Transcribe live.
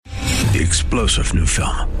The explosive new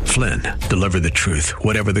film, Flynn, deliver the truth,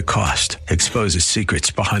 whatever the cost, exposes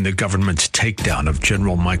secrets behind the government's takedown of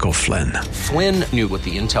General Michael Flynn. Flynn knew what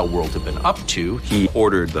the intel world had been up to. He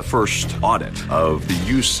ordered the first audit of the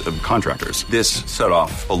use of contractors. This set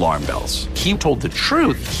off alarm bells. He told the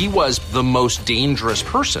truth. He was the most dangerous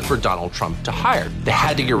person for Donald Trump to hire. They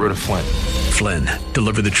had to get rid of Flynn. Flynn,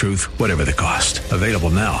 deliver the truth, whatever the cost. Available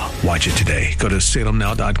now. Watch it today. Go to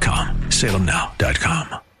salemnow.com.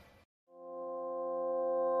 salemnow.com.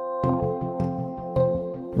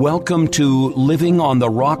 Welcome to Living on the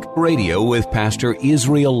Rock Radio with Pastor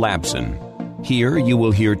Israel Labson. Here you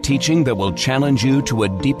will hear teaching that will challenge you to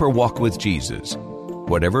a deeper walk with Jesus.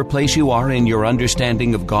 Whatever place you are in your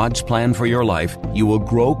understanding of God's plan for your life, you will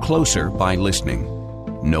grow closer by listening.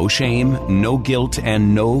 No shame, no guilt,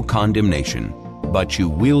 and no condemnation. But you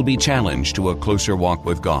will be challenged to a closer walk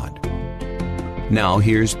with God. Now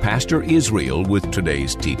here's Pastor Israel with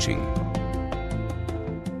today's teaching.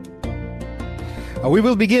 We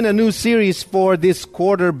will begin a new series for this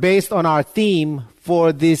quarter based on our theme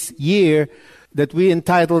for this year that we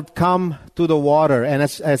entitled Come to the Water. And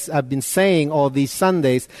as I've been saying all these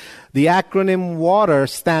Sundays, the acronym WATER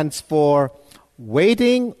stands for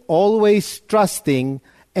Waiting, Always Trusting,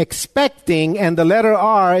 Expecting, and the letter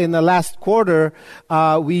R in the last quarter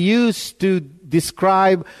we used to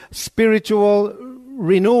describe spiritual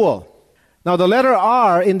renewal. Now the letter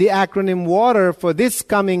R in the acronym WATER for this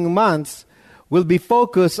coming months will be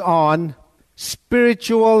focused on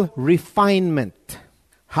spiritual refinement,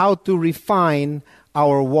 how to refine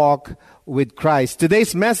our walk with Christ.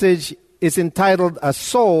 Today's message is entitled A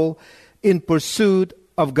Soul in Pursuit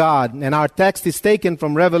of God. And our text is taken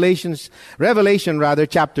from Revelation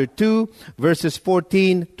chapter 2, verses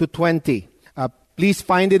 14 to 20. Please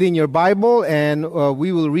find it in your Bible and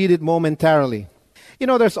we will read it momentarily. You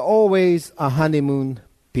know, there's always a honeymoon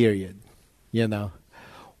period,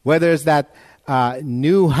 whether it's that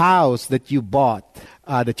new house that you bought,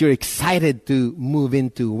 that you're excited to move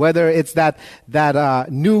into, whether it's that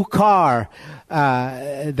new car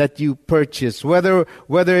that you purchased, whether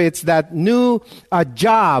it's that new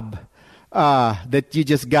job that you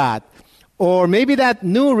just got, or maybe that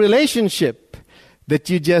new relationship that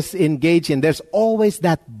you just engage in. There's always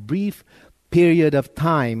that brief period of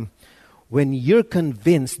time when you're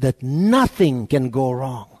convinced that nothing can go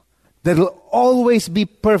wrong. That'll always be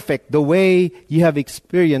perfect the way you have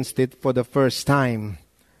experienced it for the first time.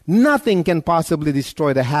 Nothing can possibly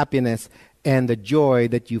destroy the happiness and the joy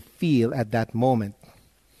that you feel at that moment.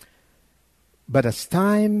 But as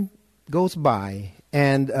time goes by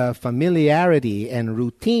and familiarity and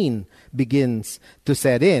routine begins to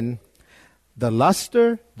set in, the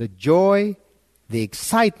luster, the joy, the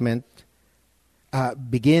excitement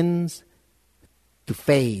begins to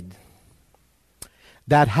fade.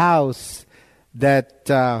 That house that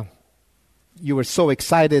you were so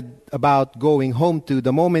excited about going home to,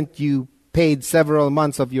 the moment you paid several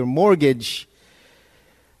months of your mortgage,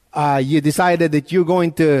 you decided that you're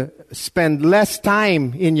going to spend less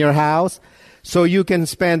time in your house so you can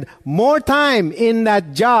spend more time in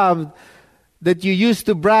that job that you used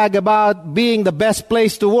to brag about being the best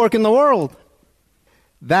place to work in the world.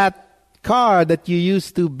 That car that you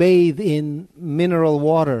used to bathe in mineral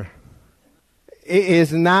water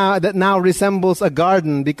now resembles a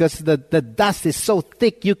garden because the dust is so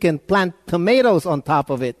thick you can plant tomatoes on top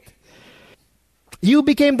of it. You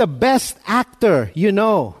became the best actor,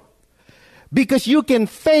 because you can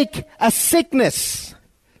fake a sickness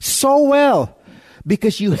so well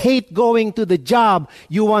because you hate going to the job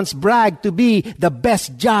you once bragged to be the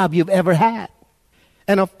best job you've ever had.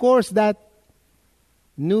 And of course, that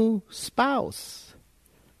new spouse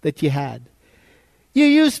that you had. You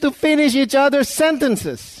used to finish each other's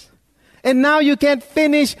sentences. And now you can't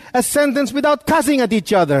finish a sentence without cussing at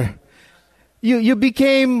each other. You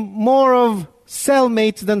became more of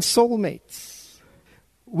cellmates than soulmates.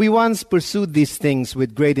 We once pursued these things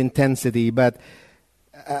with great intensity, but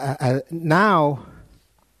now,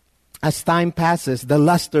 as time passes, the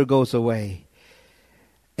luster goes away.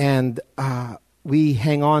 And we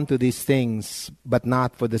hang on to these things, but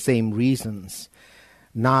not for the same reasons,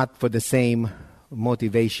 not for the same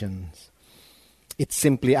motivations. It's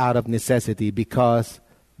simply out of necessity because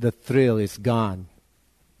the thrill is gone,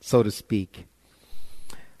 so to speak.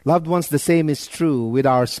 Loved ones, the same is true with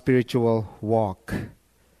our spiritual walk.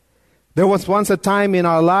 There was once a time in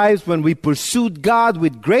our lives when we pursued God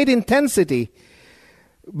with great intensity,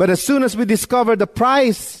 but as soon as we discover the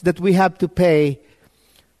price that we have to pay,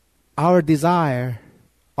 our desire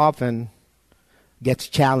often gets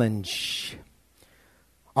challenged.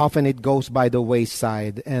 Often it goes by the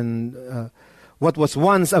wayside, and What was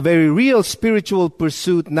once a very real spiritual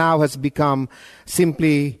pursuit now has become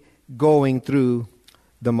simply going through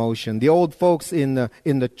the motion. The old folks in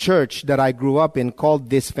the church that I grew up in called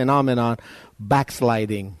this phenomenon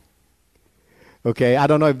backsliding. Okay, I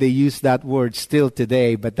don't know if they use that word still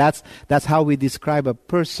today, but that's how we describe a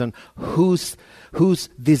person whose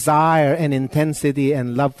desire and intensity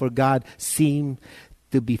and love for God seem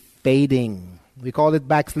to be fading. We call it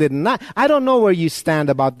backsliding. I don't know where you stand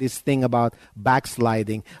about this thing about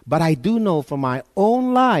backsliding, but I do know from my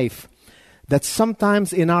own life that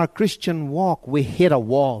sometimes in our Christian walk we hit a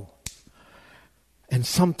wall. And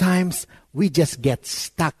sometimes we just get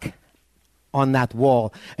stuck on that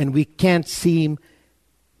wall and we can't seem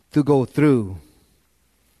to go through.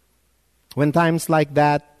 When times like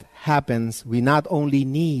that happens, we not only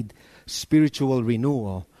need spiritual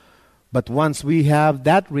renewal, but once we have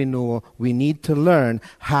that renewal, we need to learn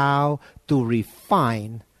how to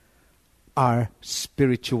refine our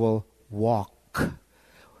spiritual walk.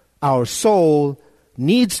 Our soul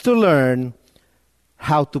needs to learn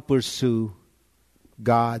how to pursue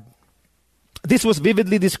God. This was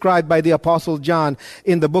vividly described by the Apostle John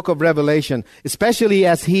in the book of Revelation, especially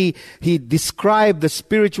as he described the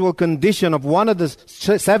spiritual condition of one of the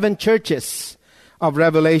 7 churches of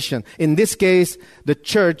Revelation. In this case, the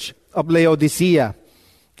church of Laodicea.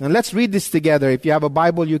 And let's read this together. If you have a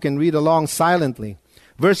Bible, you can read along silently.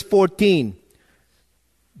 Verse 14.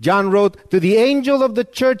 John wrote, "To the angel of the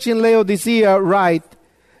church in Laodicea write,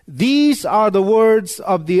 these are the words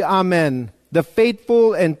of the Amen, the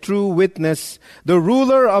faithful and true witness, the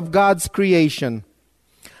ruler of God's creation.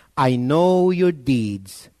 I know your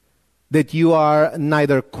deeds, that you are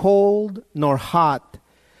neither cold nor hot.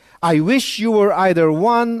 I wish you were either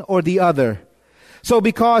one or the other. So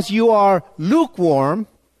because you are lukewarm,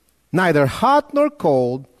 neither hot nor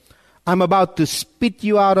cold, I'm about to spit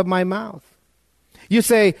you out of my mouth. You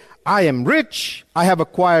say, I am rich, I have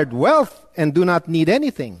acquired wealth, and do not need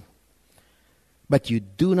anything. But you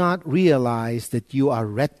do not realize that you are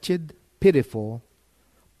wretched, pitiful,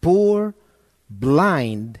 poor,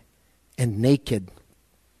 blind, and naked.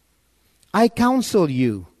 I counsel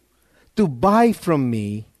you to buy from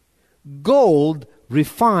me gold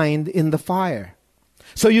refined in the fire,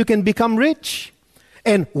 so you can become rich,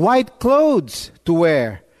 and white clothes to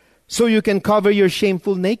wear, so you can cover your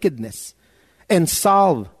shameful nakedness, and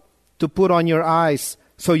salve to put on your eyes,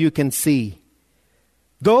 so you can see.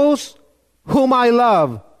 Those whom I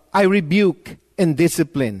love, I rebuke and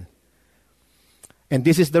discipline." And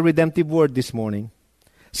this is the redemptive word this morning.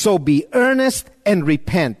 "So be earnest and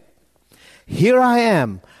repent. Here I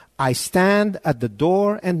am. I stand at the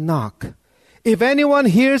door and knock. If anyone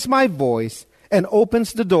hears my voice and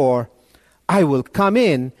opens the door, I will come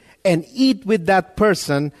in and eat with that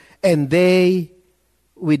person and they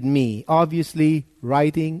with me." Obviously,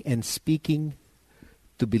 writing and speaking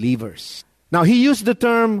to believers. Now, he used the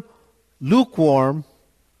term lukewarm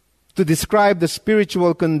to describe the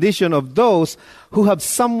spiritual condition of those who have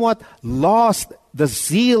somewhat lost the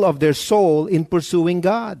zeal of their soul in pursuing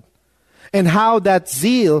God, and how that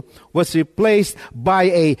zeal was replaced by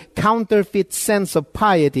a counterfeit sense of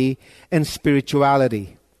piety and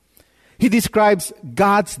spirituality. He describes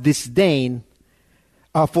God's disdain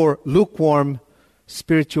for lukewarm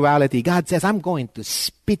spirituality. God says, I'm going to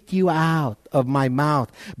spit you out of my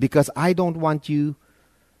mouth because I don't want you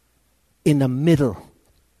in the middle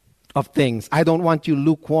of things. I don't want you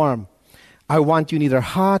lukewarm. I want you either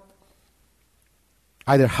hot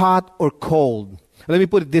or cold. Let me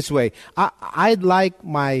put it this way. I'd like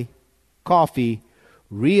my coffee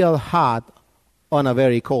real hot on a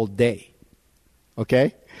very cold day.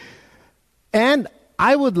 Okay? And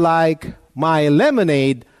I would like my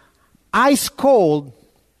lemonade ice cold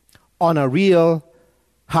on a real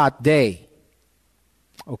hot day.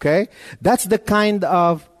 Okay? That's the kind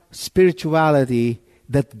of spirituality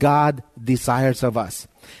that God desires of us.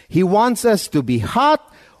 He wants us to be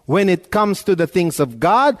hot when it comes to the things of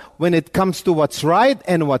God, when it comes to what's right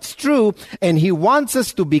and what's true, and He wants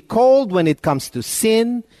us to be cold when it comes to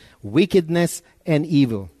sin, wickedness, and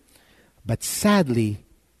evil. But sadly,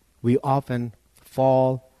 we often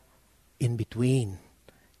fall in between.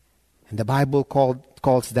 And the Bible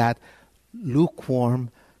calls that lukewarm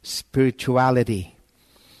spirituality.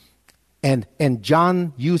 And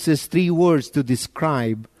John uses 3 words to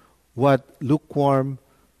describe what lukewarmness,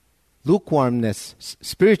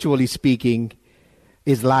 spiritually speaking,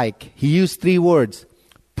 is like. He used 3 words: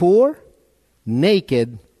 poor,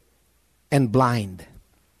 naked, and blind.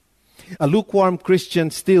 A lukewarm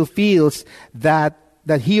Christian still feels that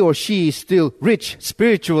he or she is still rich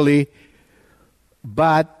spiritually,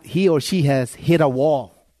 but he or she has hit a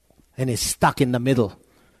wall. and is stuck in the middle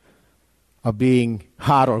of being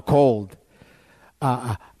hot or cold.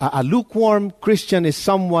 A lukewarm Christian is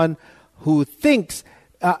someone who thinks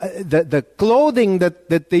the clothing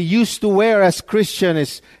that they used to wear as Christian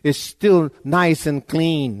is still nice and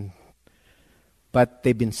clean, but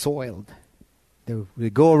they've been soiled. They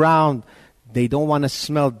go around, they don't want to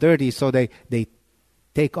smell dirty, so they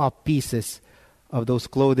take off pieces of those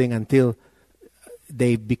clothing until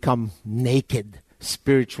they become naked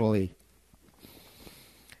spiritually.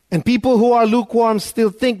 And people who are lukewarm still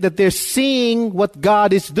think that they're seeing what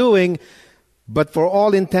God is doing, but for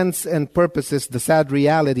all intents and purposes, the sad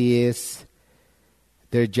reality is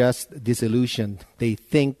they're just disillusioned. They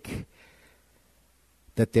think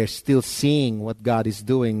that they're still seeing what God is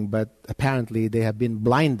doing, but apparently they have been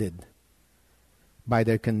blinded by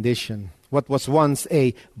their condition. What was once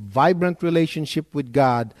a vibrant relationship with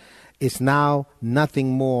God is now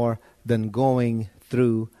nothing more than going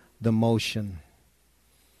through the motion.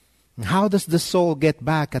 How does the soul get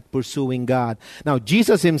back at pursuing God? Now,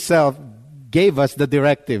 Jesus himself gave us the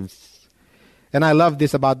directives. And I love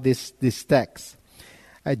this about this text.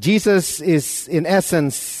 Jesus is, in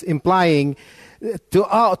essence, implying to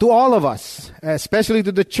all of us, especially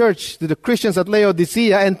to the church, to the Christians at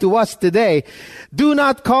Laodicea, and to us today, do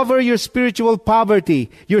not cover your spiritual poverty,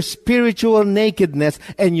 your spiritual nakedness,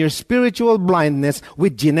 and your spiritual blindness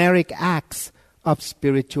with generic acts of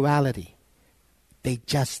spirituality. They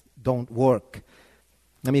just don't work.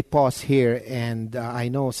 Let me pause here, and I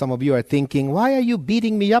know some of you are thinking, why are you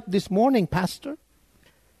beating me up this morning, Pastor?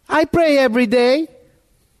 I pray every day.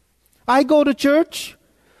 I go to church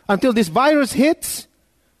until this virus hits.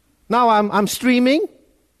 Now I'm streaming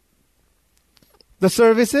the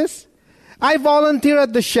services. I volunteer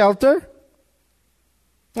at the shelter.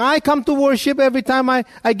 I come to worship every time I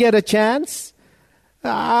get a chance.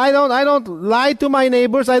 I don't lie to my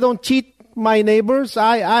neighbors. I don't cheat my neighbors.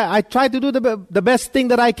 I try to do the best thing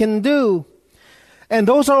that I can do. And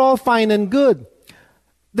those are all fine and good.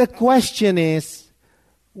 The question is,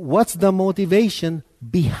 what's the motivation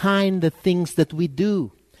behind the things that we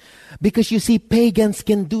do? Because you see, pagans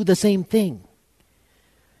can do the same thing.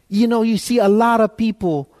 You know, you see a lot of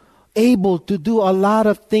people able to do a lot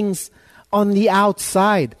of things on the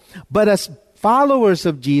outside. But as followers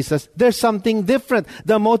of Jesus, there's something different.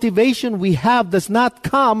 The motivation we have does not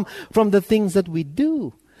come from the things that we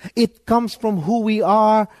do. It comes from who we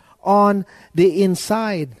are on the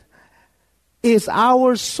inside. Is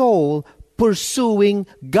our soul pursuing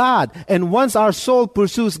God? And once our soul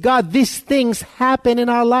pursues God, these things happen in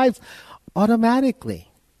our lives automatically.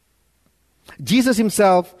 Jesus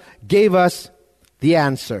himself gave us the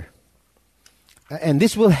answer. And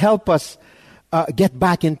this will help us get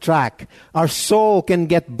back in track. Our soul can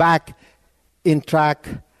get back in track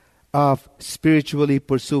of spiritually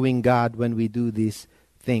pursuing God when we do these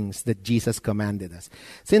things that Jesus commanded us.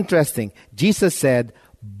 It's interesting. Jesus said,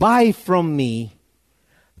 buy from me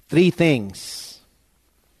 3 things.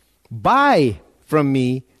 Buy from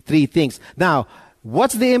me 3 things. Now,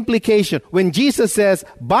 what's the implication? When Jesus says,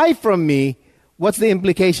 buy from me, what's the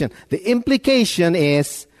implication? The implication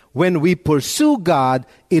is when we pursue God,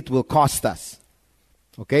 it will cost us.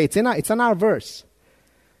 Okay, it's in our verse.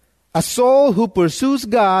 A soul who pursues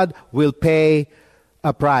God will pay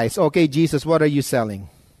a price. Okay, Jesus, what are you selling?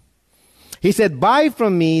 He said, buy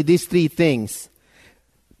from me these 3 things.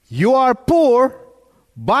 You are poor,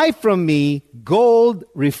 buy from me gold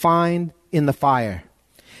refined in the fire.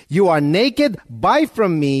 You are naked, buy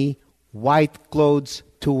from me white clothes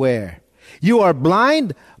to wear. You are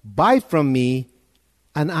blind, buy from me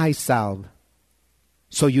an eye salve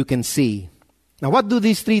so you can see. Now, what do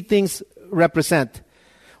these 3 things represent?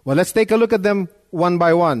 Well, let's take a look at them one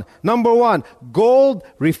by one. Number 1, gold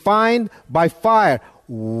refined by fire.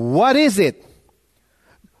 What is it?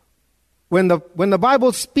 When the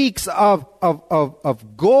Bible speaks of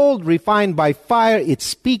gold refined by fire, it's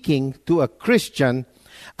speaking to a Christian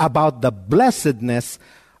about the blessedness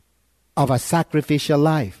of a sacrificial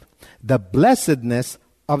life. The blessedness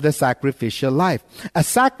of the sacrificial life. A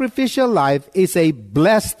sacrificial life is a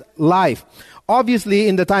blessed life. Obviously,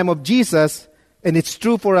 in the time of Jesus, and it's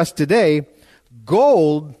true for us today,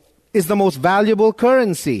 gold is the most valuable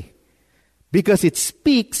currency because it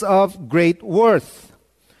speaks of great worth.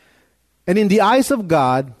 And in the eyes of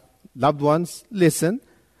God, loved ones, listen,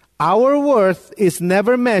 our worth is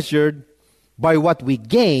never measured by what we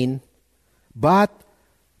gain, but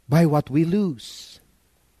by what we lose.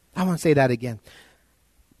 I want to say that again.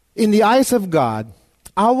 In the eyes of God,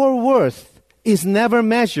 our worth is never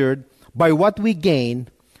measured by what we gain,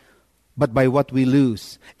 but by what we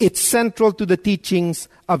lose. It's central to the teachings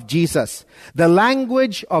of Jesus. The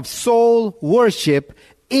language of soul worship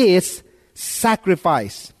is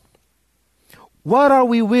sacrifice. What are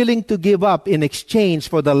we willing to give up in exchange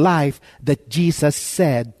for the life that Jesus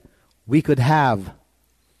said we could have?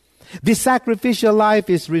 This sacrificial life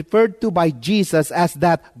is referred to by Jesus as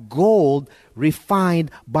that gold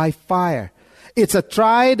refined by fire. It's a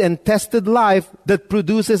tried and tested life that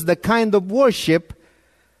produces the kind of worship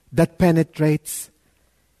that penetrates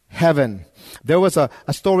heaven. There was a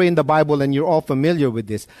story in the Bible, and you're all familiar with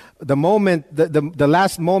this. The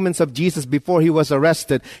last moments of Jesus before he was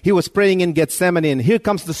arrested, he was praying in Gethsemane, and here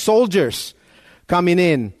comes the soldiers coming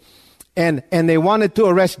in. And they wanted to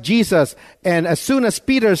arrest Jesus. And as soon as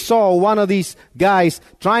Peter saw one of these guys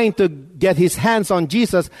trying to get his hands on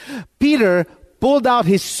Jesus, Peter pulled out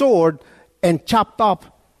his sword and chopped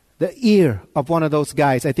off the ear of one of those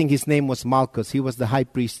guys. I think his name was Malchus. He was the high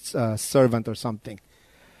priest's servant or something.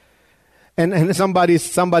 And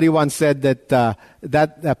somebody once said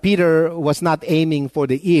that Peter was not aiming for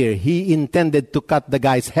the ear. He intended to cut the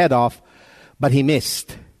guy's head off, but he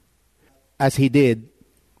missed, as he did,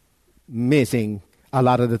 missing a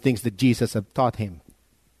lot of the things that Jesus had taught him.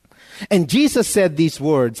 And Jesus said these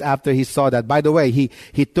words after he saw that. By the way,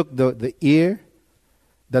 he took the ear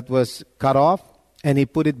that was cut off, and he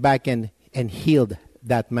put it back and healed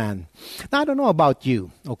that man. Now, I don't know about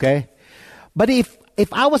you, okay? But if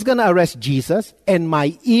I was going to arrest Jesus and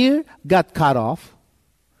my ear got cut off,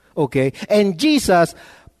 okay, and Jesus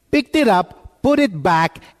picked it up, put it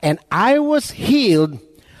back, and I was healed,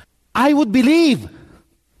 I would believe.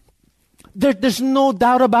 There's no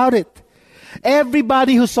doubt about it.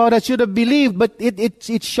 Everybody who saw that should have believed, but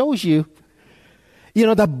it shows you,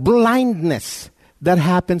 the blindness that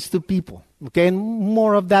happens to people. Okay, and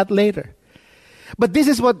more of that later. But this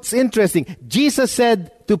is what's interesting. Jesus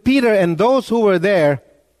said to Peter and those who were there,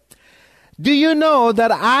 "Do you know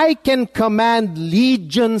that I can command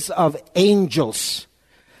legions of angels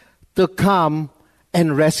to come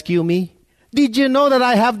and rescue me? Did you know that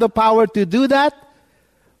I have the power to do that?"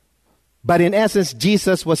 But in essence,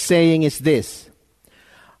 Jesus was saying is this: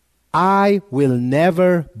 I will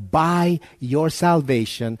never buy your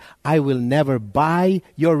salvation. I will never buy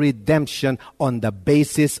your redemption on the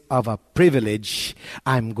basis of a privilege.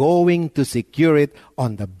 I'm going to secure it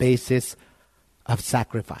on the basis of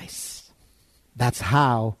sacrifice. That's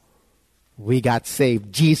how we got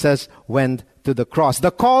saved. Jesus went to the cross.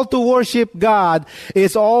 The call to worship God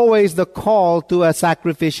is always the call to a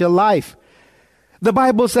sacrificial life. The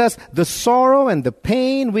Bible says the sorrow and the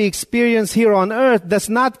pain we experience here on earth does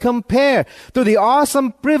not compare to the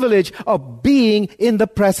awesome privilege of being in the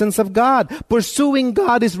presence of God. Pursuing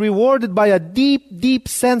God is rewarded by a deep, deep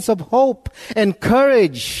sense of hope and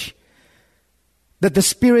courage that the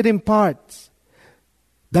Spirit imparts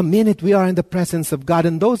the minute we are in the presence of God.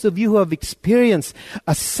 And those of you who have experienced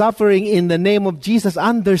a suffering in the name of Jesus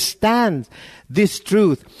understand this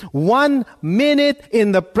truth. 1 minute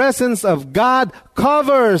in the presence of God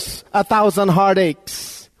covers 1,000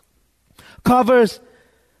 heartaches, covers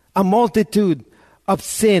a multitude of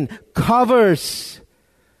sin, covers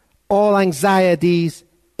all anxieties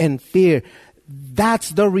and fear.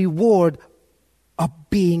 That's the reward of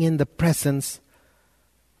being in the presence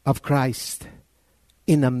of Christ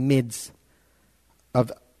in the midst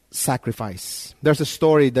of sacrifice. There's a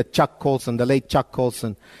story that Chuck Colson, the late Chuck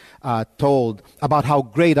Colson, told about how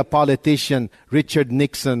great a politician Richard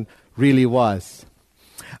Nixon really was.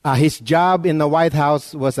 His job in the White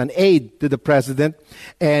House was an aide to the president,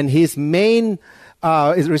 and his main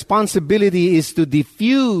his responsibility is to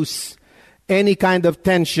diffuse any kind of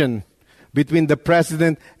tension between the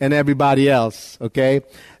president and everybody else. Okay?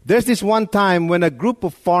 There's this one time when a group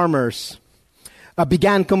of farmers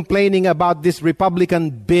began complaining about this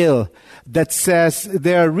Republican bill that says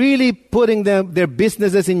they're really putting their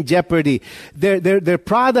businesses in jeopardy. Their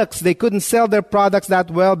products, they couldn't sell their products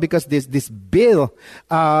that well because this bill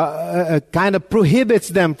kind of prohibits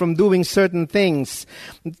them from doing certain things,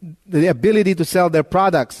 the ability to sell their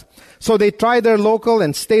products. So they tried their local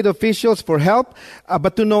and state officials for help,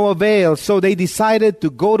 but to no avail. So they decided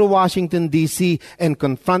to go to Washington, D.C. and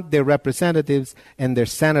confront their representatives and their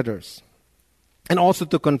senators, and also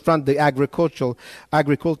to confront the agricultural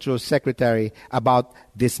secretary about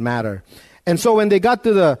this matter. And so when they got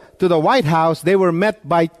to the White House, they were met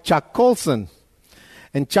by Chuck Colson.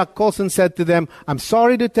 And Chuck Colson said to them, "I'm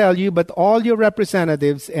sorry to tell you, but all your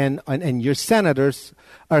representatives and your senators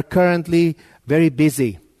are currently very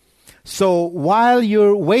busy. So while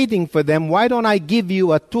you're waiting for them, why don't I give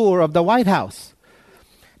you a tour of the White House?"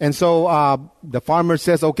 And so the farmer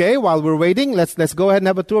says, okay, while we're waiting, let's go ahead and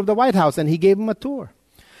have a tour of the White House. And he gave him a tour.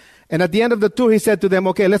 And at the end of the tour, he said to them,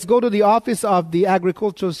 okay, let's go to the office of the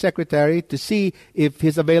agricultural secretary to see if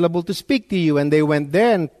he's available to speak to you. And they went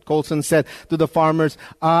there, and Colson said to the farmers,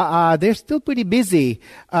 they're still pretty busy.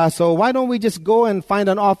 So why don't we just go and find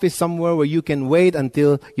an office somewhere where you can wait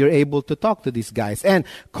until you're able to talk to these guys. And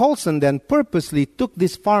Colson then purposely took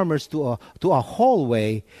these farmers to a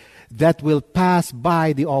hallway that will pass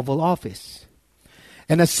by the Oval Office.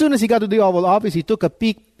 And as soon as he got to the Oval Office, he took a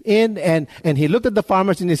peek in and he looked at the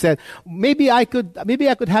farmers and he said, maybe I could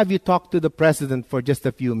have you talk to the president for just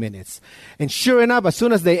a few minutes. And sure enough, as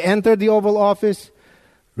soon as they entered the Oval Office,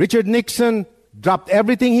 Richard Nixon dropped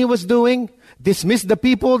everything he was doing, dismissed the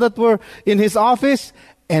people that were in his office,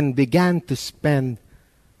 and began to spend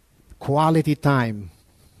quality time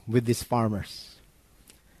with these farmers.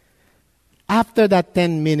 After that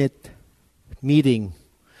 10-minute meeting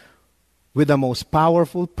with the most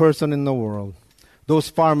powerful person in the world, those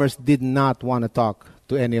farmers did not want to talk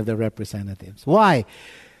to any of the representatives. Why?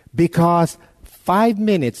 Because 5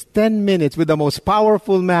 minutes, 10 minutes with the most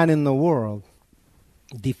powerful man in the world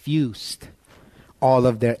diffused all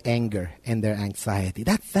of their anger and their anxiety.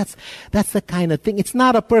 That's the kind of thing. It's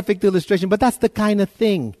not a perfect illustration, but that's the kind of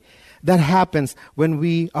thing that happens when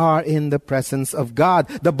we are in the presence of God.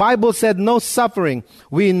 The Bible said no suffering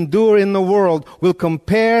we endure in the world will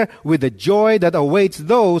compare with the joy that awaits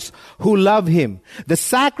those who love Him. The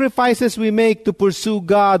sacrifices we make to pursue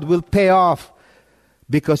God will pay off,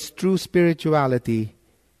 because true spirituality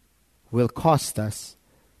will cost us,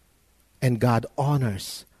 and God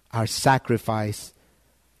honors our sacrifice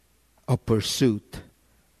of pursuit,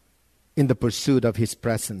 in the pursuit of His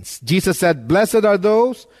presence. Jesus said, "Blessed are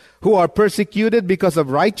those who are persecuted because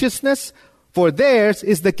of righteousness, for theirs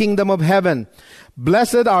is the kingdom of heaven.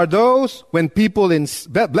 Blessed are those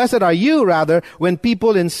blessed are you rather when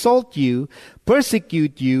people insult you,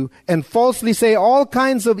 persecute you, and falsely say all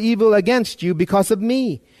kinds of evil against you because of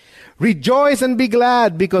me. Rejoice and be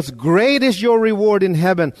glad, because great is your reward in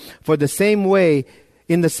heaven. For in the same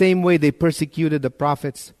way they persecuted the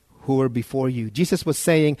prophets who were before you." Jesus was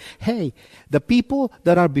saying, hey, the people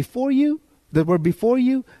that were before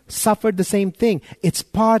you suffered the same thing. It's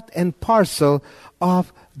part and parcel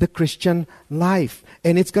of the Christian life,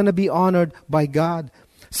 and it's going to be honored by God.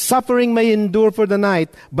 Suffering may endure for the night,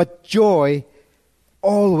 but joy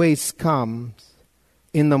always comes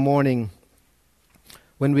in the morning.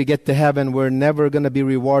 When we get to heaven, we're never going to be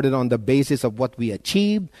rewarded on the basis of what we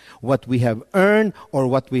achieved, what we have earned, or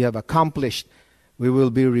what we have accomplished. We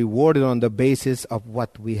will be rewarded on the basis of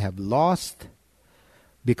what we have lost,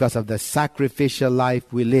 because of the sacrificial life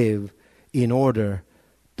we live in order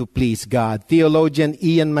to please God. Theologian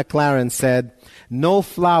Ian McLaren said, "No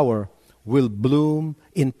flower will bloom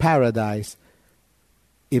in paradise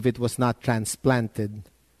if it was not transplanted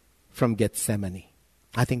from Gethsemane."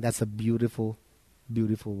 I think that's a beautiful,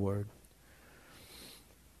 beautiful word.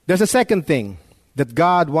 There's a second thing that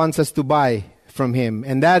God wants us to buy from Him,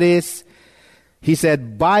 and that is, He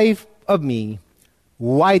said, "Buy of me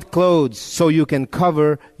white clothes so you can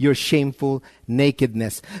cover your shameful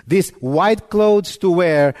nakedness." These white clothes to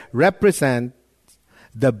wear represent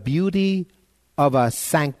the beauty of a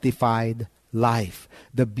sanctified life.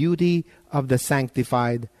 The beauty of the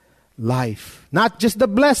sanctified life. Not just the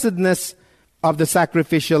blessedness of the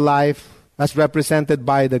sacrificial life as represented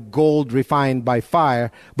by the gold refined by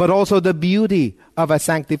fire, but also the beauty of a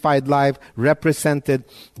sanctified life represented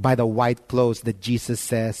by the white clothes that Jesus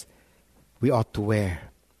says we ought to wear.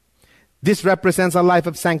 This represents a life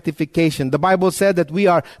of sanctification. The Bible said that we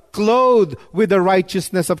are clothed with the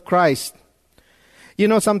righteousness of Christ. You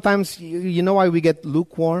know, sometimes, you know why we get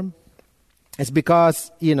lukewarm? It's because,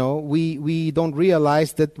 we don't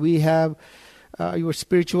realize that we're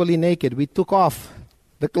spiritually naked. We took off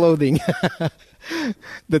the clothing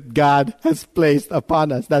that God has placed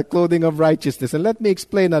upon us, that clothing of righteousness. And let me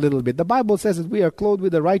explain a little bit. The Bible says that we are clothed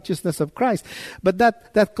with the righteousness of Christ. But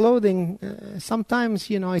that clothing, sometimes,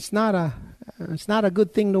 it's not a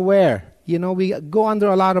good thing to wear. We go under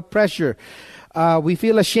a lot of pressure. We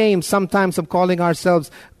feel ashamed sometimes of calling ourselves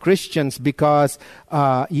Christians because,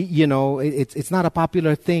 it's not a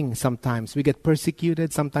popular thing sometimes. We get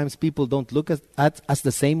persecuted. Sometimes people don't look at us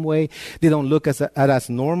the same way. They don't look at us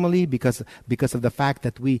normally because of the fact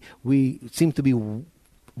that we seem to be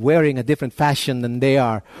wearing a different fashion than they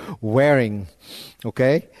are wearing.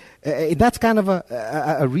 Okay? That's kind of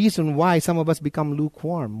a reason why some of us become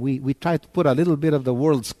lukewarm. We try to put a little bit of the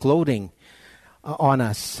world's clothing on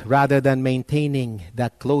us rather than maintaining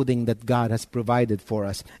that clothing that God has provided for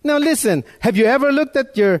us. Now listen, have you ever looked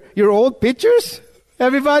at your old pictures?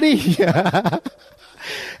 Everybody? Yeah.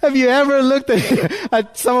 Have you ever looked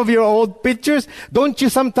at some of your old pictures? Don't you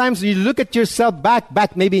sometimes, you look at yourself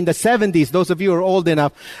back maybe in the 70s, those of you who are old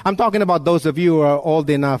enough. I'm talking about those of you who are old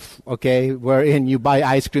enough, okay, wherein you buy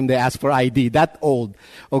ice cream, they ask for ID. That old,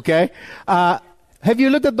 okay? Have you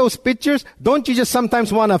looked at those pictures? Don't you just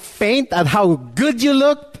sometimes want to faint at how good you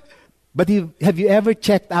looked? But have you ever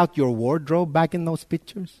checked out your wardrobe back in those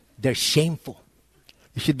pictures? They're shameful.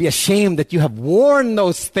 You should be ashamed that you have worn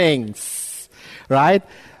those things, right?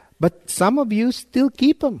 But some of you still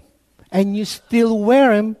keep them, and you still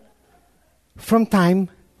wear them from time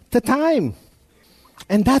to time.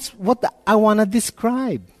 And that's what I want to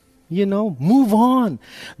describe. You know, move on.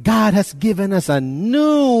 God has given us a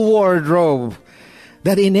new wardrobe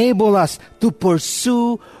that enable us to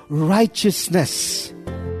pursue righteousness.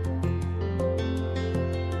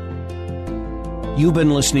 You've been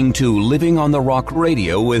listening to Living on the Rock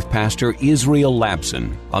Radio with Pastor Israel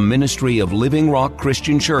Labson, a ministry of Living Rock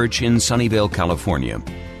Christian Church in Sunnyvale, California.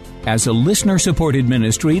 As a listener-supported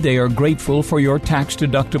ministry, they are grateful for your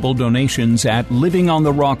tax-deductible donations at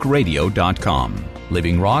livingontherockradio.com.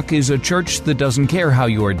 Living Rock is a church that doesn't care how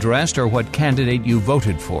you are dressed or what candidate you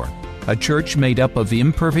voted for. A church made up of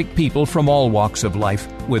imperfect people from all walks of life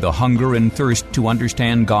with a hunger and thirst to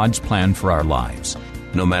understand God's plan for our lives.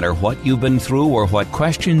 No matter what you've been through or what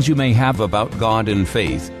questions you may have about God and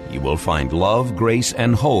faith, you will find love, grace,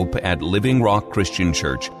 and hope at Living Rock Christian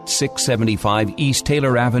Church, 675 East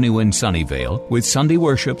Taylor Avenue in Sunnyvale, with Sunday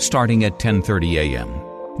worship starting at 10:30 a.m.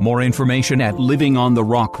 More information at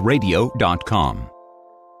livingontherockradio.com.